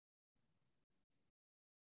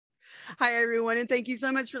Hi, everyone, and thank you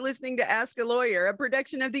so much for listening to Ask a Lawyer, a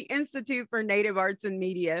production of the Institute for Native Arts and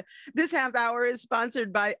Media. This half hour is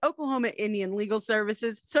sponsored by Oklahoma Indian Legal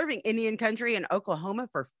Services, serving Indian country in Oklahoma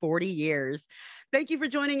for 40 years. Thank you for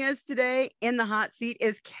joining us today. In the hot seat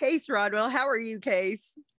is Case Rodwell. How are you,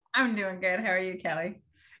 Case? I'm doing good. How are you, Kelly?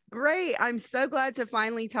 Great. I'm so glad to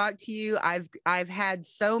finally talk to you. I've had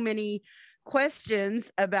so many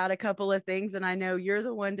questions about a couple of things, and I know you're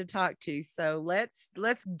the one to talk to. So let's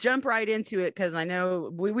jump right into it, because I know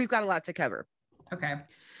we've got a lot to cover. Okay.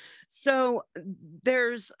 So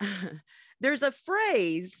there's there's a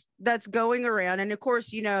phrase that's going around, and of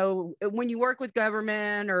course, you know, when you work with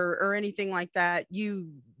government or anything like that,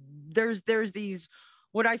 there's these,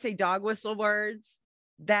 what I say, dog whistle words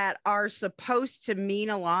that are supposed to mean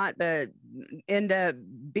a lot but end up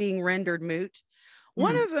being rendered moot.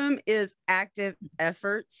 One of them is active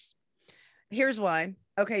efforts. Here's why.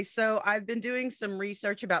 Okay, so I've been doing some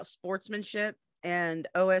research about sportsmanship and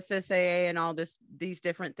OSSAA and all these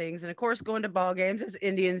different things, and of course going to ball games as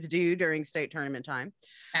Indians do during state tournament time.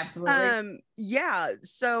 Absolutely. Yeah,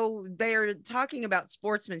 so they're talking about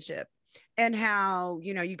sportsmanship and how,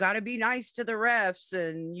 you know, you got to be nice to the refs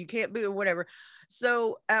and you can't boo, whatever.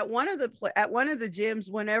 So at one of the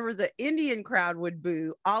gyms, whenever the Indian crowd would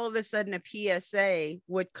boo, all of a sudden a PSA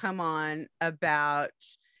would come on about,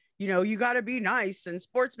 you know, you got to be nice and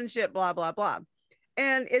sportsmanship, blah blah blah.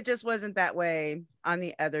 And it just wasn't that way on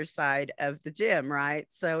the other side of the gym, right?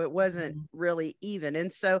 So it wasn't really even.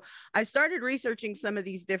 And so I started researching some of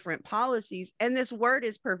these different policies, and this word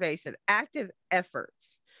is pervasive: active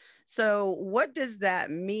efforts. So what does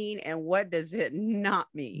that mean, and what does it not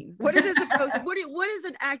mean? What is it supposed to, what is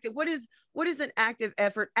an active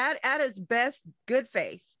effort at its best good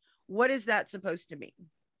faith? What is that supposed to mean?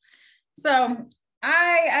 So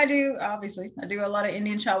I do a lot of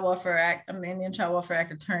Indian Child Welfare Act. I'm the Indian Child Welfare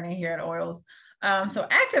Act attorney here at OILS. So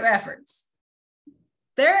active efforts,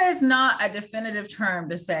 there is not a definitive term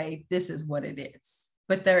to say this is what it is,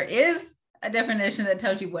 but there is a definition that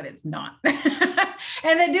tells you what it's not.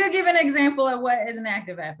 And they do give an example of what is an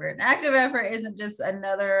active effort. An active effort isn't just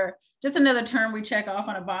another term we check off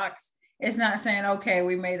on a box. It's not saying, okay,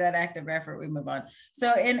 we made that active effort, we move on.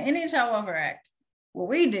 So in Indian Child Welfare Act, what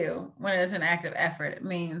we do when it's an active effort, it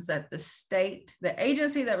means that the state, the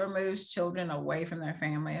agency that removes children away from their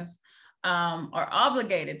families, are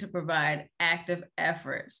obligated to provide active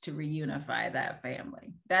efforts to reunify that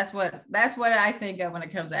family. That's what I think of when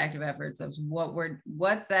it comes to active efforts, of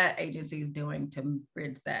what that agency is doing to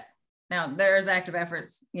bridge that. Now there's active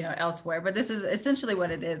efforts, you know, elsewhere, but this is essentially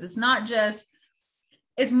what it is. It's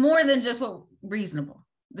more than just what reasonable.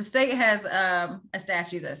 The state has a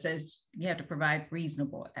statute that says you have to provide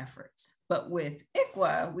reasonable efforts, but with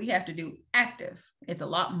ICWA, we have to do active. It's a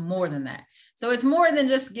lot more than that. So it's more than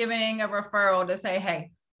just giving a referral to say,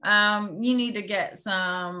 hey, you need to get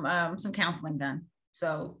some counseling done.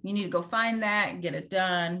 So you need to go find that, get it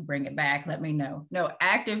done, bring it back, let me know. No,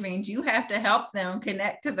 active means you have to help them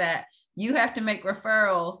connect to that. You have to make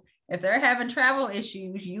referrals. If they're having travel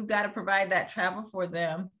issues, you got to provide that travel for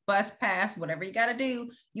them, bus pass, whatever you got to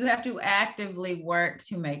do. You have to actively work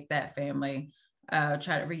to make that family try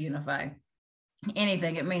to reunify.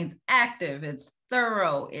 Anything, it means active, it's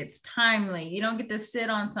thorough, it's timely. You don't get to sit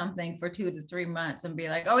on something for 2 to 3 months and be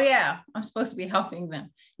like, oh yeah, I'm supposed to be helping them.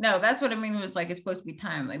 No, that's what it means. It's like, it's supposed to be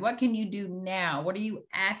timely. What can you do now? What are you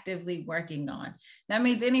actively working on? That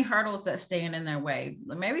means any hurdles that stand in their way.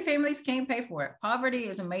 Maybe families can't pay for it. Poverty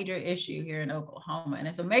is a major issue here in Oklahoma, and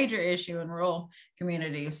it's a major issue in rural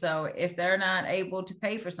communities. So if they're not able to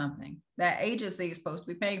pay for something, that agency is supposed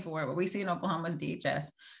to be paying for it. What we see in Oklahoma is DHS.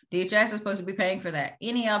 DHS is supposed to be paying for that.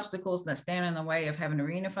 Any obstacles that stand in the way of having to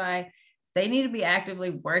reunify, they need to be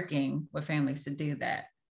actively working with families to do that.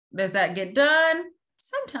 Does that get done?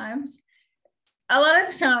 Sometimes. A lot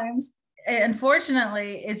of times,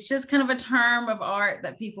 unfortunately, it's just kind of a term of art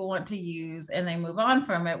that people want to use, and they move on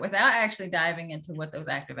from it without actually diving into what those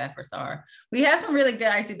active efforts are. We have some really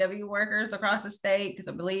good ICW workers across the state, because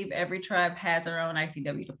I believe every tribe has their own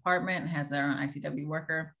ICW department and has their own ICW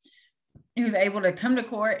worker who's able to come to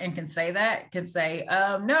court and can say,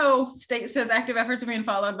 no, state says active efforts are being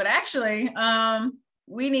followed, but actually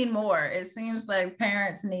we need more. It seems like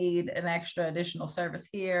parents need an extra additional service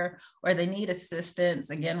here, or they need assistance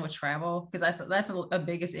again with travel, because that's a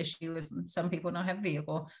biggest issue. Is some people don't have a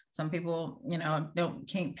vehicle. Some people, you know,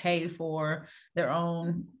 can't pay for their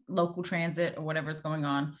own local transit or whatever's going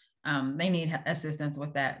on. They need assistance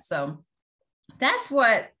with that. So that's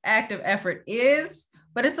what active effort is.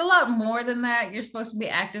 But it's a lot more than that. You're supposed to be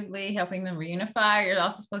actively helping them reunify. You're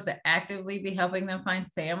also supposed to actively be helping them find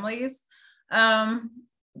families.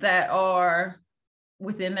 that are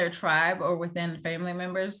within their tribe or within family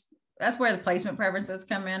members. That's where the placement preferences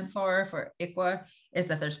come in for ICWA, is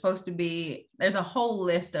that there's a whole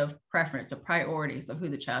list of preference, of priorities of who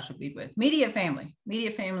the child should be with. Immediate family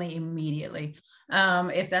immediately.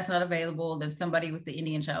 If that's not available, then somebody with the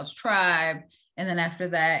Indian child's tribe. And then after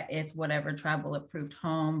that, it's whatever tribal approved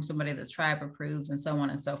home, somebody the tribe approves, and so on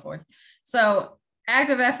and so forth. So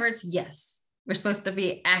active efforts, yes, we're supposed to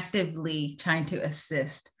be actively trying to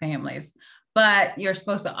assist families. But you're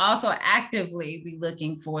supposed to also actively be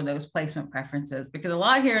looking for those placement preferences, because a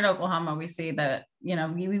lot here in Oklahoma, we see that, we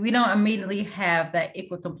don't immediately have that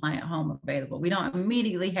ICWA compliant home available. We don't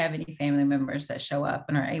immediately have any family members that show up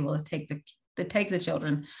and are able to take the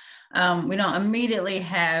children. We don't immediately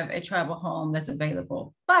have a tribal home that's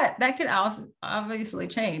available, but that could also obviously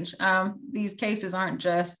change. These cases aren't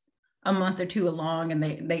just a month or two along and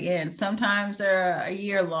they end. Sometimes they're a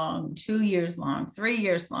year long, 2 years long, 3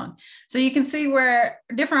 years long. So you can see where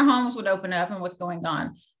different homes would open up and what's going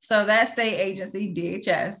on. So that state agency,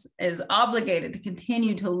 DHS, is obligated to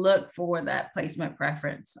continue to look for that placement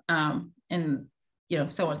preference, and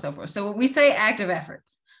so on and so forth. So when we say active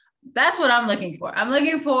efforts, that's what I'm looking for. I'm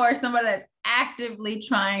looking for somebody that's actively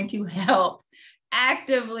trying to help,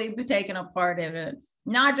 actively taking a part of it,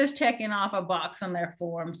 not just checking off a box on their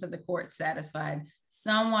form so the court's satisfied.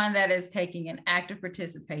 Someone that is taking an active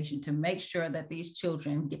participation to make sure that these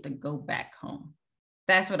children get to go back home.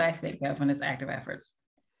 That's what I think of when it's active efforts.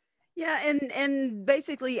 Yeah, and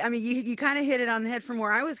basically, I mean, you kind of hit it on the head from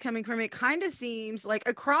where I was coming from. It kind of seems like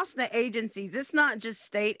across the agencies, it's not just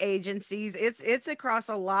state agencies, it's across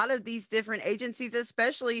a lot of these different agencies,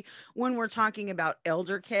 especially when we're talking about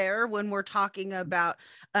elder care, when we're talking about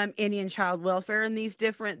Indian child welfare and these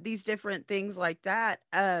different things like that.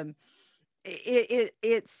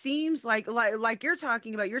 It seems like you're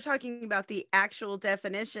talking about the actual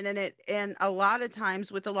definition, and a lot of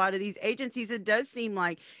times with a lot of these agencies, it does seem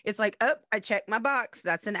like it's like, oh, I checked my box,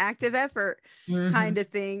 that's an active effort kind of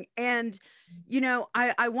thing. And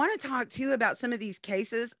I want to talk too about some of these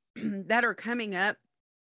cases that are coming up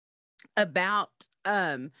about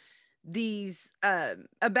these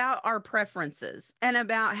about our preferences and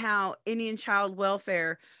about how Indian child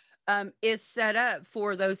welfare is set up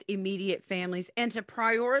for those immediate families, and to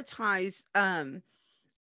prioritize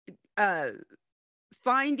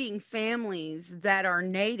finding families that are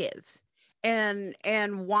native, and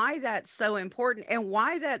why that's so important, and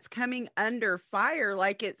why that's coming under fire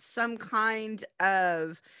like it's some kind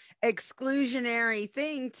of exclusionary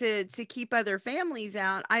thing to keep other families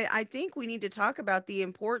out. I think we need to talk about the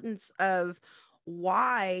importance of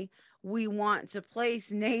why we want to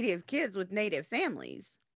place native kids with native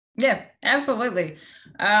families. Yeah, absolutely.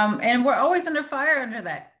 And we're always under fire under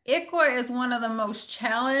that. ICWA is one of the most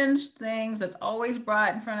challenged things that's always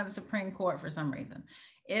brought in front of the Supreme Court for some reason.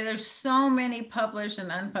 There's so many published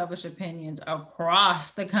and unpublished opinions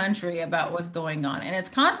across the country about what's going on, and it's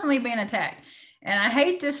constantly being attacked. And I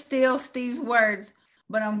hate to steal Steve's words,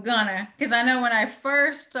 but I'm gonna, because I know when I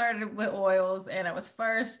first started with Oils and I was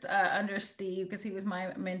first under Steve, because he was my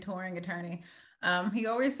mentoring attorney, he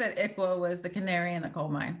always said ICWA was the canary in the coal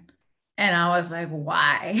mine. And I was like,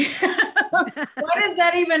 why? What does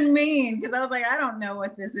that even mean? Because I was like, I don't know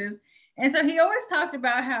what this is. And so he always talked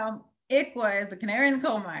about how ICWA is the canary in the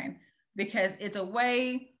coal mine because it's a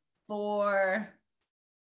way for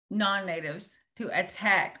non-natives to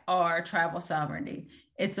attack our tribal sovereignty.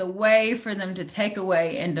 It's a way for them to take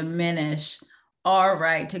away and diminish our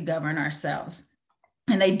right to govern ourselves.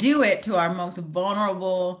 And they do it to our most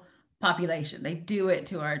vulnerable population. They do it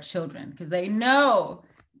to our children because they know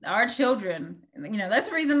our children, that's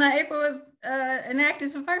the reason that ICWA was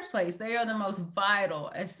enacted in the first place. They are the most vital,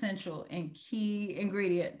 essential, and key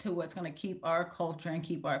ingredient to what's going to keep our culture and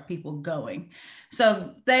keep our people going.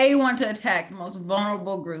 So they want to attack the most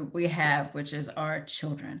vulnerable group we have, which is our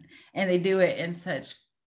children. And they do it in such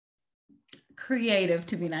creative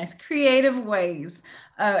ways.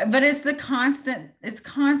 But it's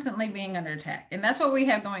constantly being under attack. And that's what we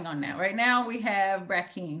have going on now. Right now, we have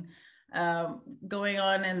Brackeen going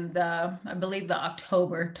on in I believe the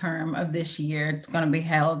October term of this year. It's going to be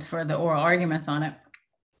held for the oral arguments on it.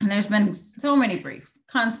 And there's been so many briefs,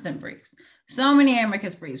 constant briefs, so many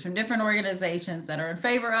amicus briefs from different organizations that are in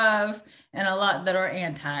favor of and a lot that are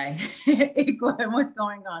anti-ICWA and what's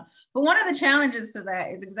going on. But one of the challenges to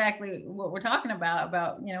that is exactly what we're talking about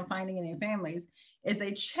finding Indian families, is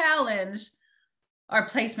they challenge our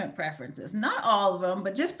placement preferences. Not all of them,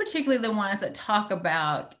 but just particularly the ones that talk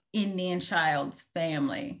about Indian child's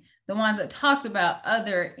family, the ones that talks about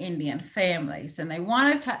other Indian families. And they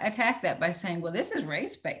want to attack that by saying, well, this is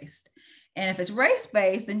race-based. And if it's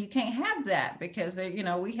race-based, then you can't have that because,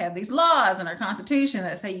 we have these laws in our Constitution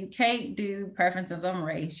that say you can't do preferences on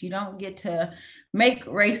race. You don't get to make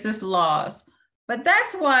racist laws. But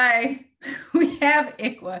that's why we have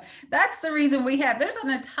ICWA. That's the reason there's an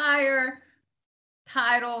entire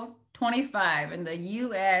Title 25 in the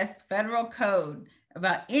U.S. Federal Code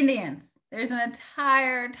about Indians. There's an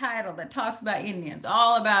entire title that talks about Indians,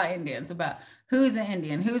 all about Indians, about who's an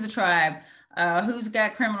Indian, who's a tribe, who's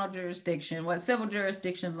got criminal jurisdiction, what civil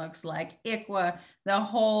jurisdiction looks like, ICWA, the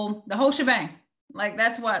whole shebang. Like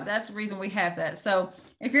that's the reason we have that. So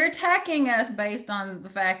if you're attacking us based on the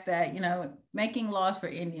fact that, making laws for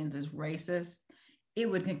Indians is racist, it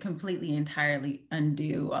would completely, entirely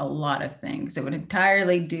undo a lot of things. It would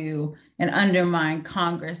entirely do and undermine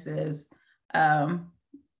Congress's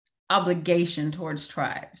obligation towards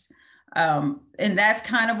tribes. And that's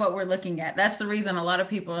kind of what we're looking at. That's the reason a lot of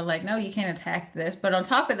people are like, no, you can't attack this. But on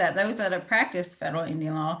top of that, those that have practiced federal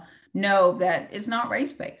Indian law know that it's not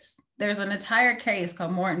race-based. There's an entire case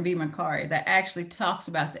called Morton v. McCarry that actually talks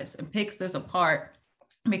about this and picks this apart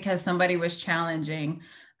because somebody was challenging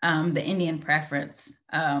the Indian preference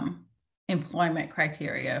employment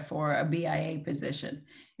criteria for a BIA position.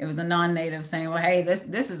 It was a non-native saying, well, hey,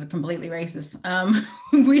 this is a completely racist.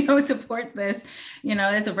 We don't support this.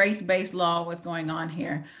 There's a race-based law, what's going on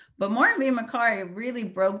here. But Morton v. McCarry really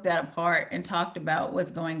broke that apart and talked about what's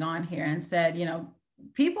going on here and said,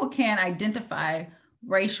 people can identify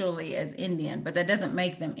racially as Indian, but that doesn't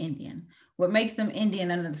make them Indian. What makes them Indian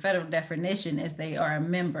under the federal definition is they are a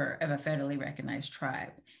member of a federally recognized tribe.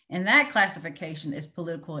 And that classification is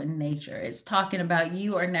political in nature. It's talking about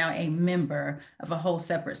you are now a member of a whole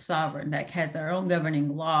separate sovereign that has their own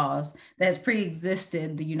governing laws that has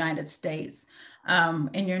pre-existed the United States.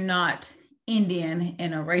 And you're not Indian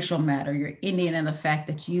in a racial matter. You're Indian in the fact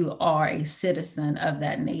that you are a citizen of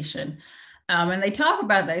that nation. And they talk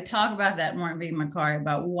about that, Morton v. McCarry,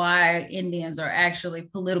 about why Indians are actually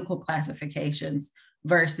political classifications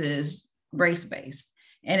versus race-based.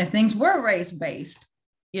 And if things were race-based,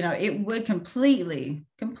 it would completely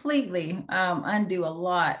undo a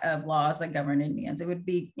lot of laws that govern Indians. It would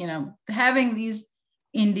be, having these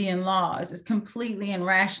Indian laws is completely and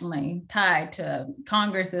rationally tied to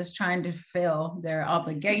Congress is trying to fulfill their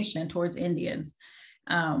obligation towards Indians.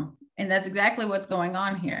 And that's exactly what's going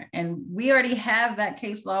on here. And we already have that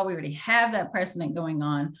case law. We already have that precedent going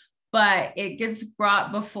on, but it gets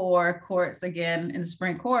brought before courts again in the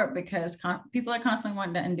Supreme Court because people are constantly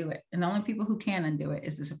wanting to undo it. And the only people who can undo it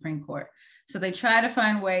is the Supreme Court. So they try to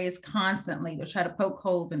find ways constantly to try to poke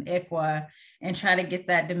holes in ICWA and try to get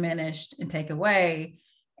that diminished and take away.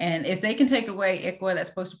 And if they can take away ICWA that's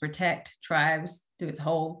supposed to protect tribes to its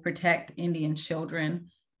whole, protect Indian children,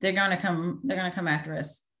 they're going to come after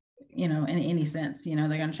us, in any sense. They're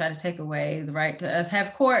going to try to take away the right to us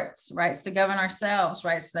have courts, rights to govern ourselves,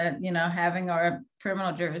 rights that, having our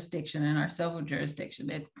criminal jurisdiction and our civil jurisdiction.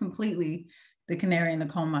 It's completely the canary in the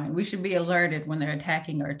coal mine. We should be alerted when they're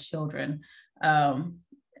attacking our children.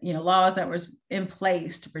 Laws that were in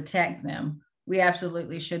place to protect them, we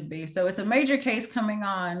absolutely should be. So it's a major case coming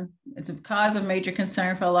on. It's a cause of major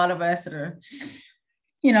concern for a lot of us that are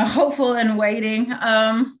hopeful and waiting.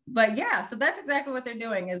 But yeah, so that's exactly what they're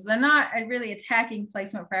doing is they're not really attacking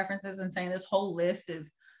placement preferences and saying this whole list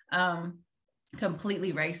is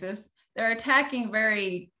completely racist. They're attacking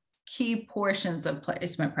very key portions of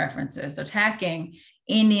placement preferences. They're attacking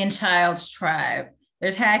Indian child's tribe.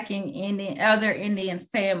 They're attacking other Indian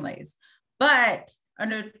families. But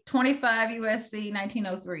under 25 USC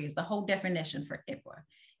 1903 is the whole definition for ICWA.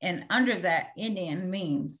 And under that, Indian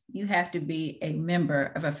means you have to be a member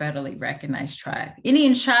of a federally recognized tribe.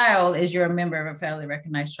 Indian child is you're a member of a federally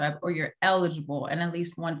recognized tribe or you're eligible and at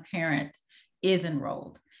least one parent is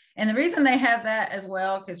enrolled. And the reason they have that as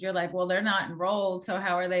well, because you're like, well, they're not enrolled, so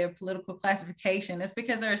how are they a political classification? It's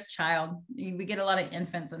because there's child. We get a lot of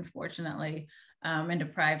infants, unfortunately, in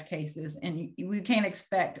deprived cases. And we can't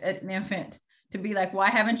expect an infant to be like, why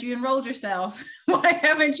haven't you enrolled yourself? Why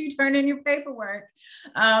haven't you turned in your paperwork?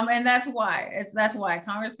 And that's why. That's why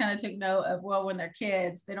Congress kind of took note of, well, when they're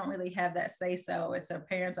kids, they don't really have that say so. It's their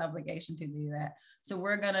parents' obligation to do that. So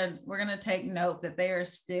we're gonna take note that they are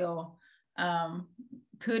still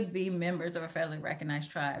could be members of a federally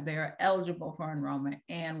recognized tribe. They are eligible for enrollment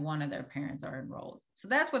and one of their parents are enrolled. So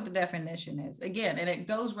that's what the definition is. Again, and it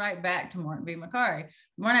goes right back to Morton v. McCarry.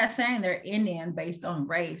 We're not saying they're Indian based on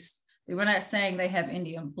race. We're not saying they have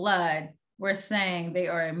Indian blood. We're saying they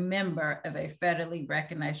are a member of a federally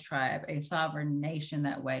recognized tribe, a sovereign nation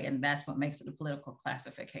that way. And that's what makes it a political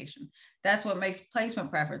classification. That's what makes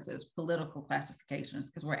placement preferences political classifications,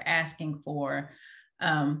 because we're asking for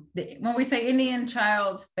When we say Indian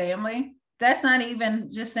child's family, that's not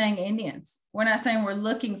even just saying Indians. We're not saying we're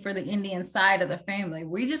looking for the Indian side of the family.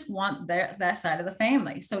 We just want that side of the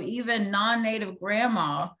family. So even non-native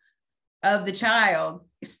grandma of the child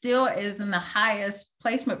still is in the highest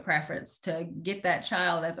placement preference to get that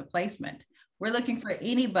child as a placement. We're looking for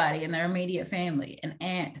anybody in their immediate family, an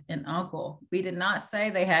aunt, an uncle. We did not say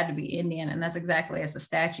they had to be Indian, and that's exactly as the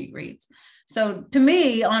statute reads. So to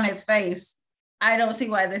me, on its face, I don't see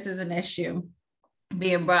why this is an issue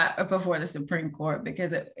being brought before the Supreme Court,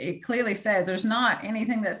 because it clearly says there's not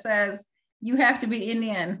anything that says you have to be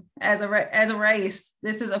Indian as a race.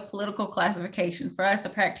 This is a political classification for us, the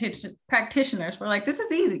practitioners. We're like, this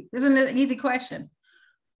is easy. This is an easy question.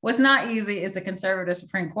 What's not easy is the conservative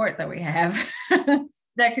Supreme Court that we have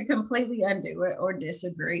that could completely undo it or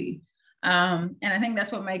disagree. And I think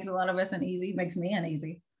that's what makes a lot of us uneasy, makes me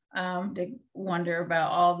uneasy, to wonder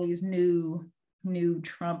about all these new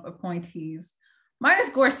Trump appointees. Minus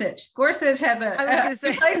Gorsuch. Gorsuch has a. I was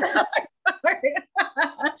gonna say.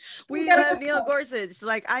 We love Neil Gorsuch.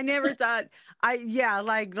 Like, I never thought but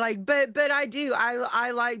I do.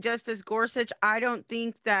 I like Justice Gorsuch. I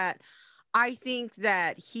think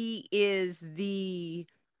that he is the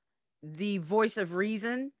voice of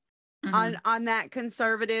reason on that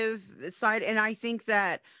conservative side. And I think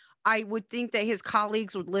that I would think that his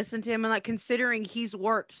colleagues would listen to him, and like, considering he's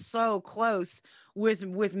worked so close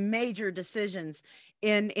with major decisions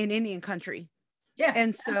in Indian country. Yeah.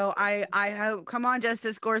 And so I hope, come on,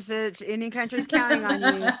 Justice Gorsuch, Indian country's counting on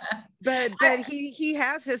you. But he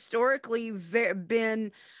has historically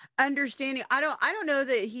been understanding. I don't know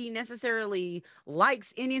that he necessarily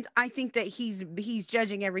likes Indians. I think that he's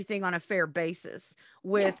judging everything on a fair basis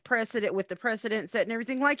with the precedent set and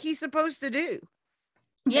everything, like he's supposed to do.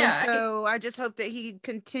 Yeah. And so I just hope that he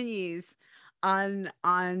continues on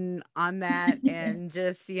that and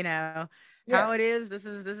just, how it is. This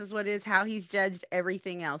is what it is, how he's judged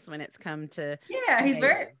everything else when it's come to. Yeah,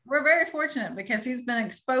 we're very fortunate because he's been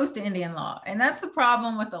exposed to Indian law. And that's the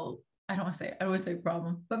problem with I don't want to say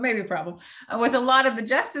problem, but maybe a problem with a lot of the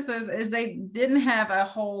justices is they didn't have a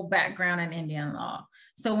whole background in Indian law.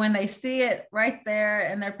 So when they see it right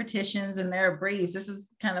there in their petitions and their briefs, this is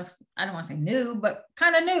kind of, I don't want to say new, but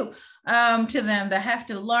kind of new to them. They have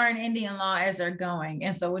to learn Indian law as they're going.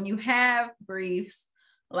 And so when you have briefs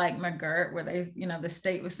like McGirt, where they, the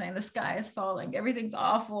state was saying the sky is falling, everything's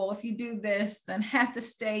awful. If you do this, then half the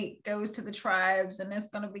state goes to the tribes and it's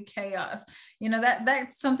going to be chaos.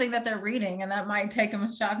 That's something that they're reading, and that might take them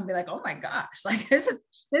a shock and be like, oh my gosh, like this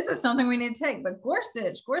is something we need to take. But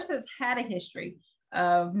Gorsuch had a history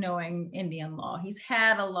of knowing Indian law. He's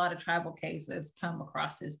had a lot of tribal cases come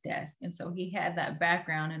across his desk. And so he had that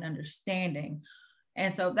background and understanding.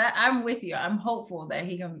 And so that I'm with you. I'm hopeful that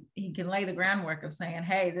he can lay the groundwork of saying,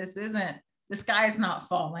 hey, the sky is not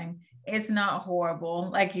falling. It's not horrible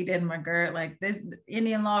like he did in McGirt. Like, this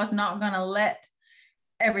Indian law is not going to let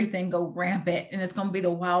everything go rampant and it's going to be the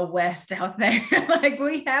Wild West out there. Like,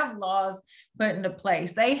 we have laws put into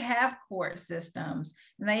place. They have court systems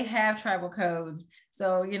and they have tribal codes.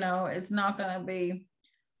 So, it's not going to be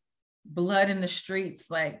blood in the streets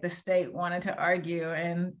like the state wanted to argue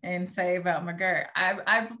and say about McGirt.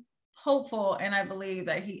 I'm hopeful, and I believe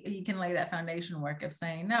that he can lay that foundation work of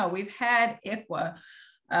saying, no, we've had ICWA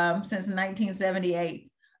since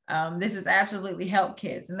 1978. This has absolutely helped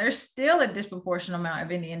kids, and there's still a disproportionate amount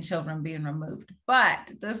of Indian children being removed,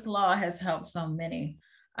 but this law has helped so many.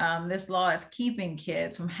 This law is keeping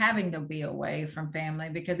kids from having to be away from family,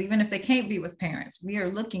 because even if they can't be with parents, we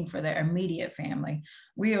are looking for their immediate family.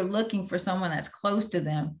 We are looking for someone that's close to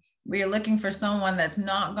them. We are looking for someone that's we're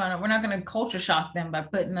not going to culture shock them by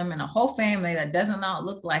putting them in a whole family that does not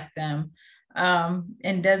look like them,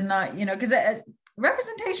 and does not, because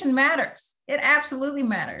representation matters. It absolutely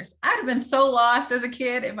matters. I'd have been so lost as a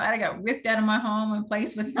kid if I'd got ripped out of my home and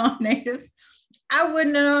placed with non-natives. I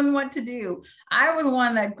wouldn't have known what to do. I was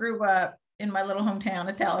one that grew up in my little hometown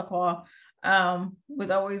of Tahlequah,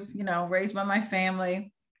 was always, raised by my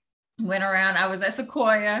family, went around. I was at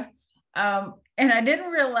Sequoia, and I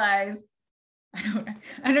didn't realize,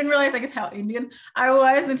 I guess, how Indian I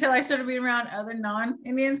was until I started being around other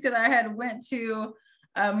non-Indians, because I had went to,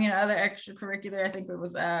 other extracurricular. I think it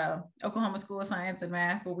was Oklahoma School of Science and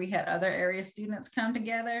Math, where we had other area students come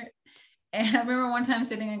together. And I remember one time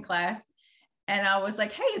sitting in class, and I was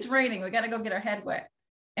like, hey, it's raining. We got to go get our head wet.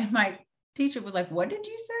 And my teacher was like, what did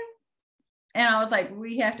you say? And I was like,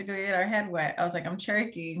 we have to go get our head wet. I was like, I'm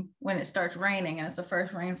Cherokee. When it starts raining and it's the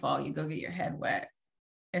first rainfall, you go get your head wet.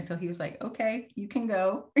 And so he was like, okay, you can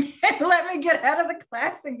go. Let me get out of the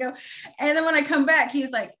class and go. And then when I come back, he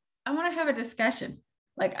was like, I want to have a discussion.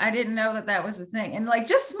 Like, I didn't know that that was a thing. And like,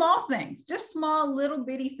 just small things, just small little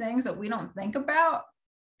bitty things that we don't think about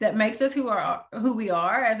that makes us who we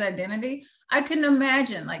are as identity. I couldn't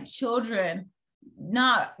imagine like children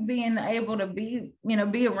not being able to be,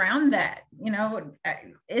 be around that.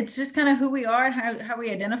 It's just kind of who we are and how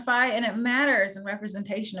we identify. And it matters in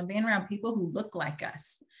representation of being around people who look like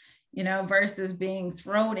us, versus being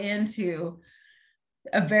thrown into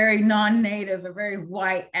a very non-native, a very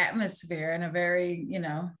white atmosphere and a very,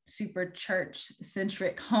 super church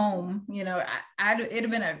centric home. It'd have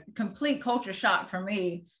been a complete culture shock for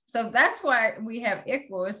me. So that's why we have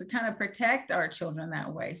ICWA, is to kind of protect our children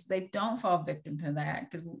that way, so they don't fall victim to that.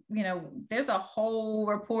 Because, there's a whole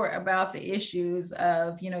report about the issues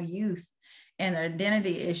of, youth and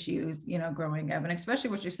identity issues, growing up, and especially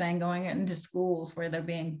what you're saying, going into schools where they're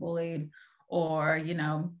being bullied or,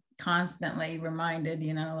 constantly reminded,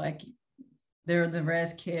 like they're the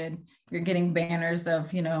res kid, you're getting banners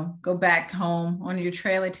of, go back home on your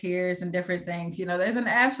Trail of Tears and different things. There's an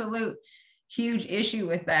absolute huge issue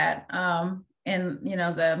with that. And,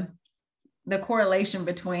 the correlation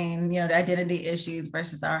between, the identity issues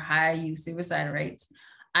versus our high youth suicide rates.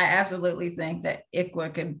 I absolutely think that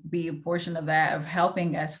ICWA could be a portion of that, of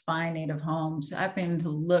helping us find native homes, helping to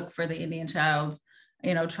look for the Indian Child's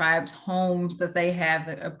tribes homes that they have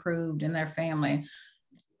approved in their family.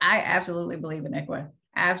 I absolutely believe in ICWA.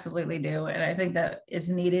 Absolutely do. And I think that it's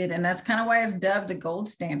needed. And that's kind of why it's dubbed the gold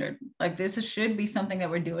standard. Like, this should be something that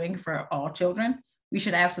we're doing for all children. We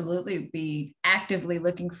should absolutely be actively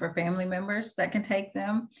looking for family members that can take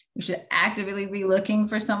them. We should actively be looking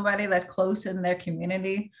for somebody that's close in their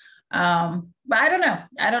community. But I don't know.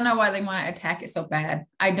 I don't know why they want to attack it so bad.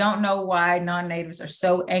 I don't know why non-natives are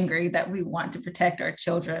so angry that we want to protect our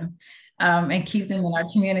children and keep them in our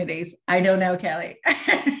communities. I don't know, Kelly.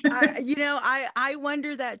 I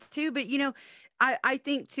wonder that too. But I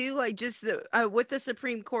think too, like, just with the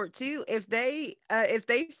Supreme Court too, if they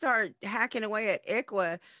start hacking away at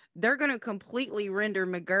ICWA, they're going to completely render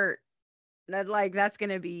McGirt. That's going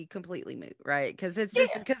to be completely moot, right? Because it's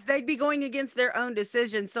just because they'd be going against their own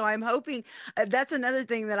decision. So I'm hoping that's another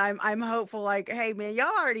thing that I'm hopeful. Like, hey man,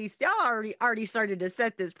 y'all already started to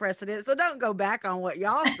set this precedent, so don't go back on what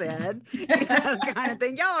y'all said, kind of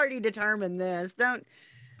thing. Y'all already determined this. Don't.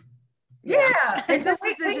 Yeah, this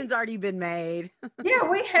decision's already been made. Yeah,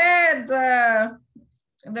 we had the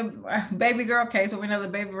baby girl case, or we know the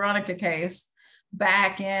baby Veronica case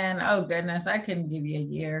back in, oh goodness, I couldn't give you a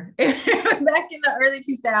year, back in the early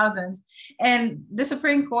 2000s, and the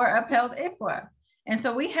Supreme Court upheld ICWA. And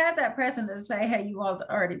so we had that precedent to say, hey, you all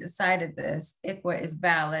already decided this, ICWA is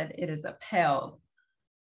valid, it is upheld.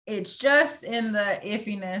 It's just in the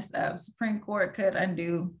iffiness of Supreme Court could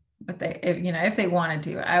undo, but if they wanted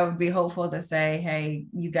to. I would be hopeful to say, hey,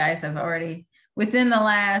 you guys have already, within the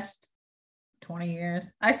last 20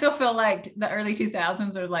 years, I still feel like the early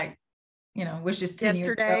 2000s are like, was just 10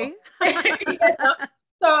 yesterday. So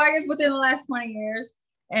I guess within the last 20 years,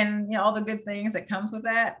 and all the good things that comes with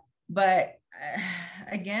that. But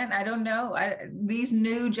again, I don't know. These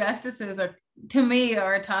new justices are, to me,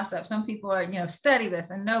 are a toss-up. Some people are, study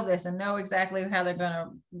this and know exactly how they're going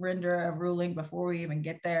to render a ruling before we even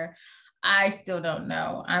get there. I still don't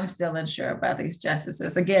know. I'm still unsure about these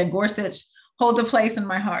justices. Again, Gorsuch holds a place in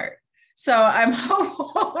my heart, so I'm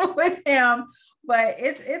hopeful with him. But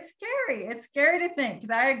it's scary. It's scary to think, because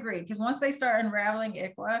I agree. Because once they start unraveling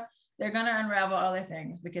ICWA, they're going to unravel other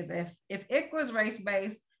things. Because if ICWA is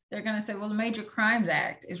race-based, they're going to say, well, the Major Crimes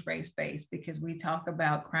Act is race-based because we talk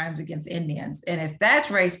about crimes against Indians. And if that's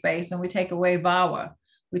race-based, then we take away VAWA.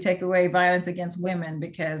 We take away violence against women,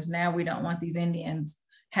 because now we don't want these Indians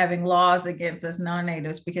having laws against us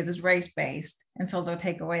non-natives because it's race-based. And so they'll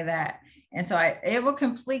take away that. And so it will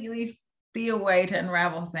completely be a way to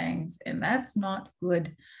unravel things, and that's not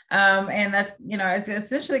good. And that's, it's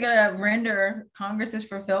essentially going to render Congress's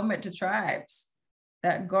fulfillment to tribes,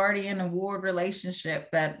 that guardian and ward relationship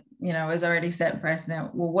that is already set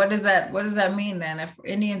precedent. Well, what does that mean then? If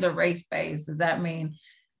Indians are race-based, does that mean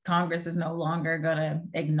Congress is no longer going to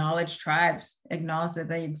acknowledge tribes, acknowledge that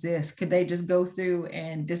they exist? Could they just go through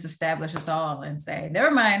and disestablish us all and say, never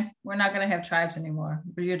mind, we're not going to have tribes anymore,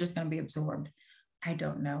 but you're just going to be absorbed? I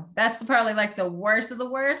don't know. That's probably like the worst of the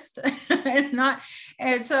worst.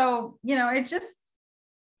 And so,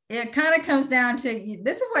 it kind of comes down to,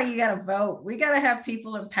 this is why you got to vote. We got to have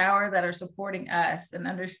people in power that are supporting us and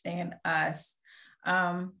understand us.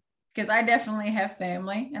 Because I definitely have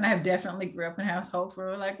family, and I have definitely grew up in households where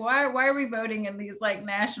we're like, why are we voting in these like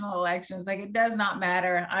national elections? Like, it does not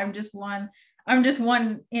matter. I'm just one I'm just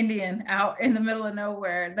one Indian out in the middle of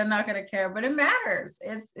nowhere. They're not going to care, but it matters.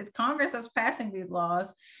 It's Congress that's passing these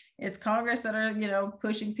laws. It's Congress that are,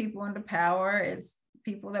 pushing people into power. It's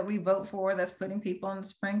people that we vote for that's putting people in the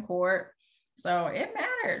Supreme Court. So it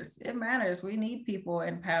matters. It matters. We need people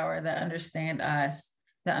in power that understand us,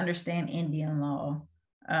 that understand Indian law.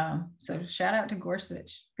 So shout out to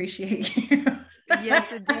Gorsuch. Appreciate you.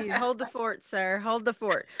 Yes, indeed. Hold the fort, sir. Hold the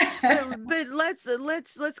fort. But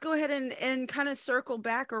let's go ahead and kind of circle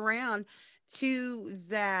back around to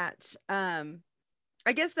that.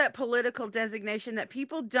 I guess that political designation that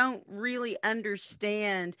people don't really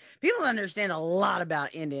understand. People understand a lot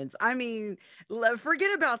about Indians. I mean,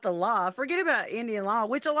 forget about the law, forget about Indian law,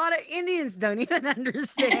 which a lot of Indians don't even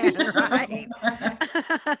understand, right?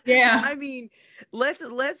 Yeah. I mean,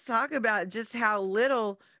 let's talk about just how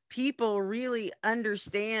little people really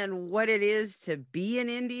understand what it is to be an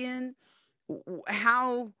Indian,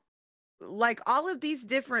 how like all of these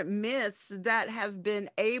different myths that have been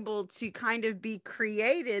able to kind of be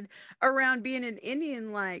created around being an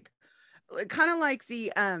Indian, like kind of like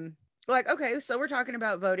the like, okay, so we're talking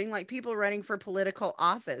about voting, like people running for political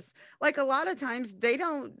office. Like a lot of times they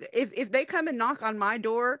don't, if they come and knock on my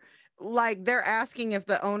door, like they're asking if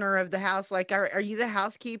the owner of the house, like, are you the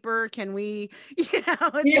housekeeper? Can we, it's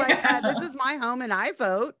like, this is my home and I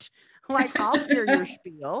vote. Like, I'll hear your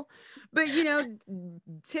spiel. But,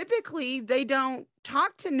 typically they don't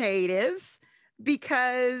talk to natives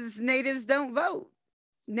because natives don't vote.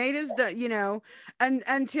 Natives don't, and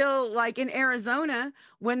until like in Arizona,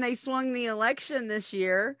 when they swung the election this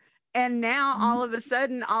year, and now all of a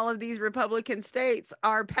sudden, all of these Republican states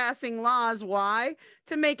are passing laws. Why?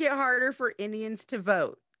 To make it harder for Indians to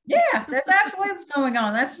vote. Yeah, that's absolutely what's going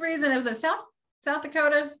on. That's the reason it was a South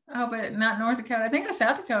Dakota. I hope it not North Dakota. I think it was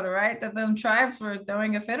South Dakota, right? That them tribes were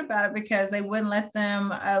throwing a fit about it because they wouldn't let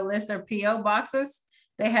them list their PO boxes.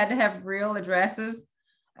 They had to have real addresses.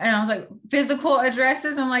 And I was like, physical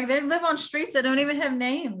addresses. I'm like, they live on streets that don't even have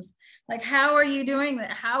names. Like, how are you doing that?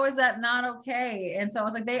 How is that not okay? And so I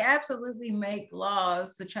was like, they absolutely make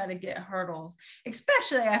laws to try to get hurdles,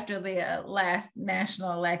 especially after the last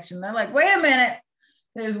national election. They're like, wait a minute,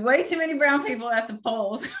 there's way too many brown people at the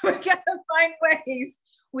polls. We got to find ways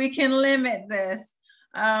we can limit this.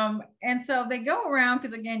 And so they go around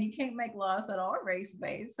because, again, you can't make laws that are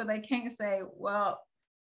race-based. So they can't say, well,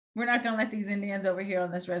 we're not going to let these Indians over here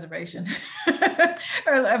on this reservation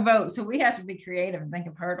or vote. So we have to be creative and think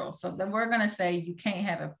of hurdles. So then we're going to say you can't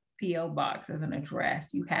have a PO box as an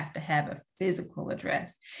address. You have to have a physical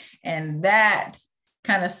address. And that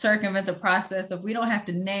kind of circumvents a process of we don't have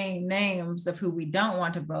to name names of who we don't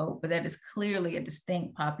want to vote, but that is clearly a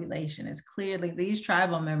distinct population. It's clearly these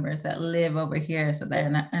tribal members that live over here, so they're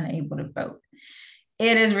not unable to vote.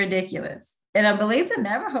 It is ridiculous. And I believe the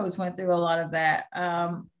Navajos went through a lot of that.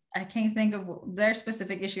 I can't think of their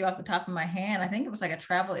specific issue off the top of my hand. I think it was like a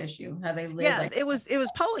travel issue, how they live. Yeah, like it was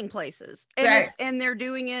polling places. And right. and they're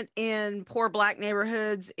doing it in poor Black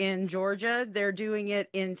neighborhoods in Georgia. They're doing it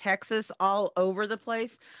in Texas, all over the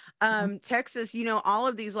place. Texas, all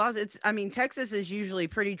of these laws, Texas is usually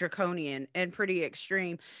pretty draconian and pretty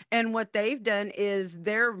extreme. And what they've done is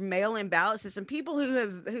their mail-in ballot system, people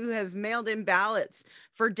who have mailed in ballots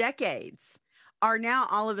for decades are now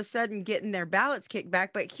all of a sudden getting their ballots kicked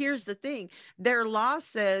back. But here's the thing, their law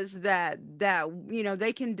says that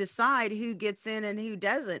they can decide who gets in and who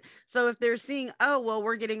doesn't. So if they're seeing, oh, well,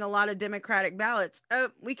 we're getting a lot of Democratic ballots,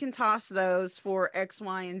 we can toss those for X,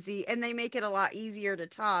 Y, and Z. And they make it a lot easier to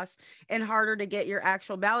toss and harder to get your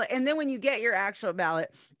actual ballot. And then when you get your actual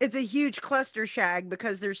ballot, it's a huge cluster shag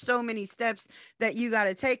because there's so many steps that you got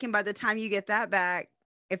to take. And by the time you get that back,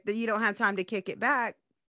 if you don't have time to kick it back,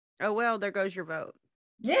 oh, well, there goes your vote.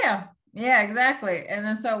 Yeah, exactly. And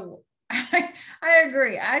then so I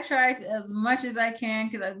agree. I tried as much as I can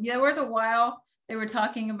because there was a while they were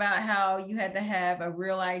talking about how you had to have a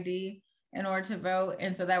real ID in order to vote.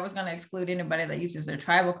 And so that was going to exclude anybody that uses their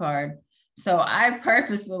tribal card. So I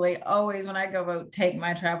purposefully always, when I go vote, take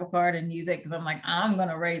my tribal card and use it because I'm like, I'm going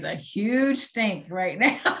to raise a huge stink right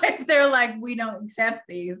now if they're like, we don't accept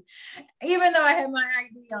these. Even though I have my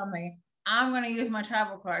ID on me, I'm going to use my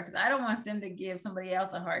travel card because I don't want them to give somebody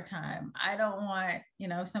else a hard time. I don't want,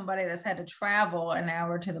 somebody that's had to travel an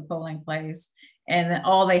hour to the polling place and then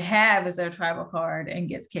all they have is their travel card and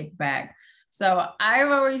gets kicked back. So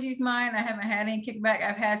I've always used mine. I haven't had any kickback.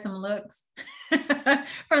 I've had some looks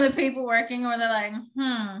from the people working where they're like,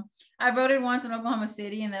 I voted once in Oklahoma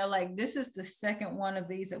City and they're like, this is the second one of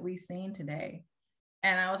these that we've seen today.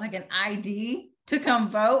 And I was like, an ID to come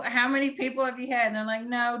vote? How many people have you had? And they're like,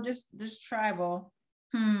 no, just tribal.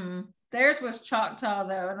 Theirs was Choctaw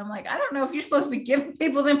though. And I'm like, I don't know if you're supposed to be giving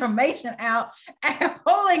people's information out at a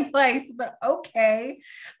polling place, but okay.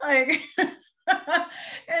 Like,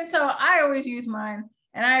 and so I always use mine.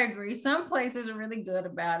 And I agree. Some places are really good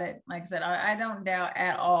about it. Like I said, I don't doubt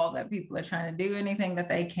at all that people are trying to do anything that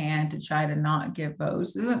they can to try to not get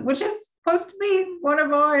votes, which is supposed to be one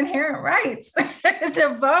of our inherent rights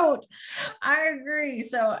to vote. I agree.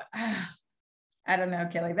 So I don't know,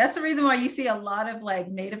 Kelly. That's the reason why you see a lot of like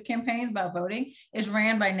Native campaigns about voting is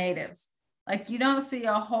ran by Natives. Like you don't see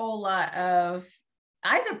a whole lot of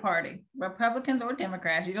either party, Republicans or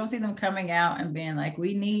Democrats. You don't see them coming out and being like,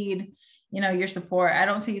 we need, your support. I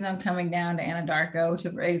don't see them coming down to Anadarko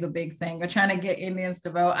to raise a big thing or trying to get Indians to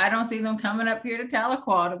vote. I don't see them coming up here to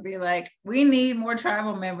Tahlequah to be like, we need more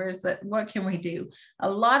tribal members. What can we do? A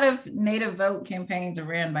lot of Native vote campaigns are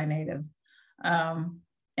ran by Natives. And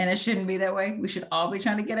it shouldn't be that way. We should all be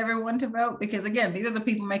trying to get everyone to vote because, again, these are the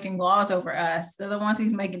people making laws over us. They're the ones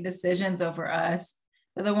who's making decisions over us.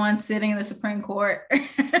 They're the ones sitting in the Supreme Court,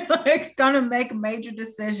 like going to make major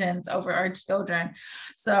decisions over our children.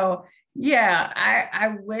 So, yeah,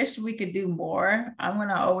 I wish we could do more. I'm going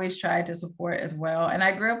to always try to support as well. And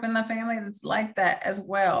I grew up in a family that's like that as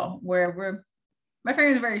well, where my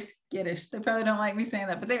family's very skittish. They probably don't like me saying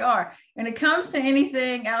that, but they are. When it comes to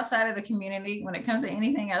anything outside of the community, when it comes to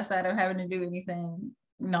anything outside of having to do anything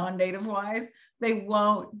non-native wise, they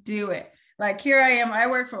won't do it. Like here I am, I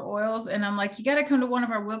work for Oils and I'm like, you got to come to one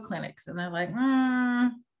of our will clinics. And they're like,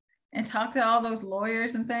 and talk to all those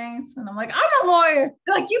lawyers and things. And I'm like, I'm a lawyer.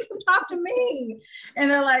 They're like, you can talk to me. And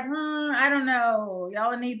they're like, I don't know.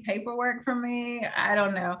 Y'all need paperwork from me. I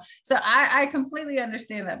don't know. So I completely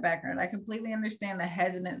understand that background. I completely understand the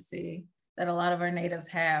hesitancy that a lot of our natives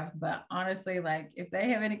have. But honestly, like if they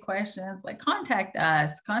have any questions, like contact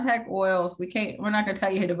us, contact Oils. We're not going to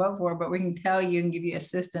tell you who to vote for, but we can tell you and give you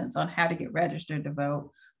assistance on how to get registered to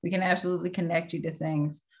vote. We can absolutely connect you to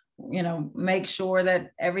things. Make sure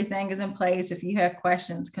that everything is in place. If you have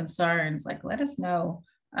questions, concerns, like let us know.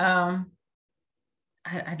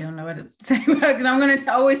 I don't know what to say because I'm going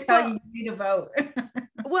to always tell you need to vote.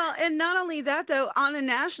 Well, and not only that, though, on a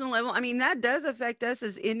national level, I mean, that does affect us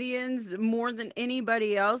as Indians more than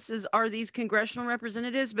anybody else are these congressional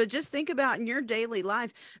representatives. But just think about in your daily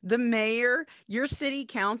life, the mayor, your city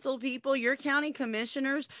council people, your county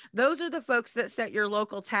commissioners, those are the folks that set your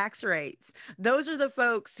local tax rates. Those are the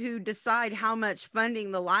folks who decide how much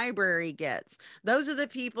funding the library gets. Those are the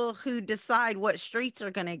people who decide what streets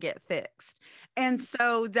are going to get fixed. And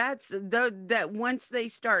so that once they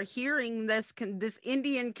start hearing this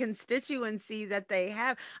Indian constituency that they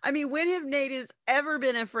have, I mean, when have natives ever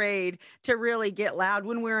been afraid to really get loud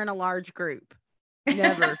when we're in a large group?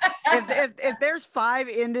 Never. If there's five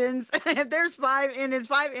Indians, five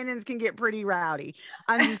Indians can get pretty rowdy.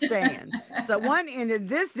 I'm just saying. So one Indian,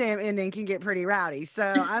 this damn Indian can get pretty rowdy. So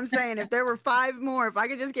I'm saying if there were five more, if I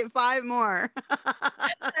could just get five more.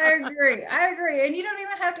 I agree. And you don't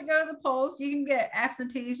even have to go to the polls. You can get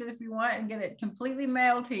absentees if you want and get it completely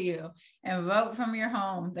mailed to you and vote from your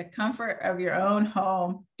home, the comfort of your own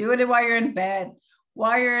home. Do it while you're in bed,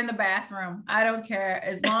 while you're in the bathroom. I don't care.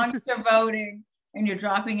 As long as you're voting and you're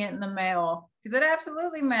dropping it in the mail, because it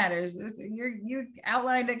absolutely matters. You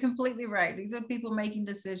outlined it completely right. These are people making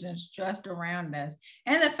decisions just around us.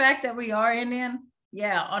 And the fact that we are Indian,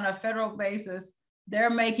 on a federal basis, they're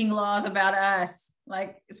making laws about us,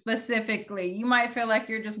 like specifically. You might feel like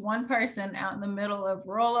you're just one person out in the middle of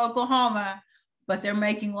rural Oklahoma, but they're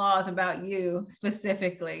making laws about you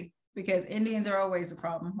specifically. Because Indians are always a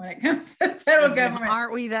problem when it comes to the federal government.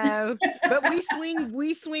 Aren't we though? But we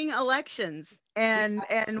swing elections and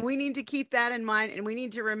we need to keep that in mind. And we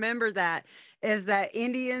need to remember that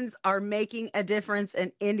Indians are making a difference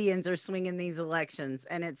and Indians are swinging these elections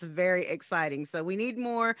and it's very exciting. So we need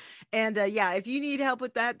more. And if you need help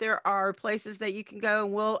with that, there are places that you can go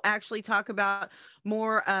and we'll actually talk about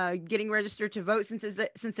more getting registered to vote since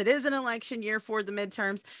it is an election year for the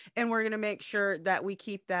midterms. And we're going to make sure that we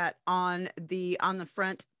keep that on the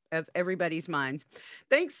front of everybody's minds.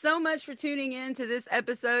 Thanks so much for tuning in to this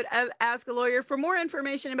episode of Ask a Lawyer. For more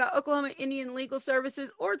information about Oklahoma Indian Legal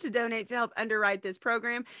Services or to donate to help underwrite this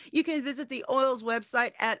program, you can visit the Oils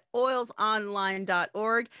website at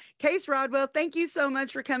oilsonline.org. Case Rodwell, thank you so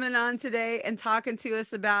much for coming on today and talking to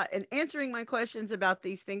us about and answering my questions about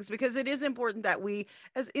these things, because it is important that we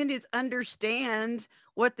as Indians understand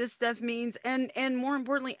what this stuff means and more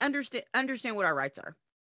importantly, understand what our rights are.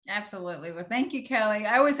 Absolutely. Well, thank you, Kelly.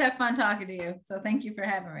 I always have fun talking to you. So thank you for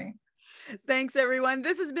having me. Thanks, everyone.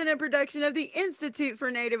 This has been a production of the Institute for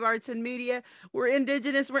Native Arts and Media. We're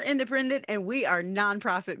Indigenous, we're independent, and we are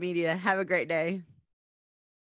nonprofit media. Have a great day.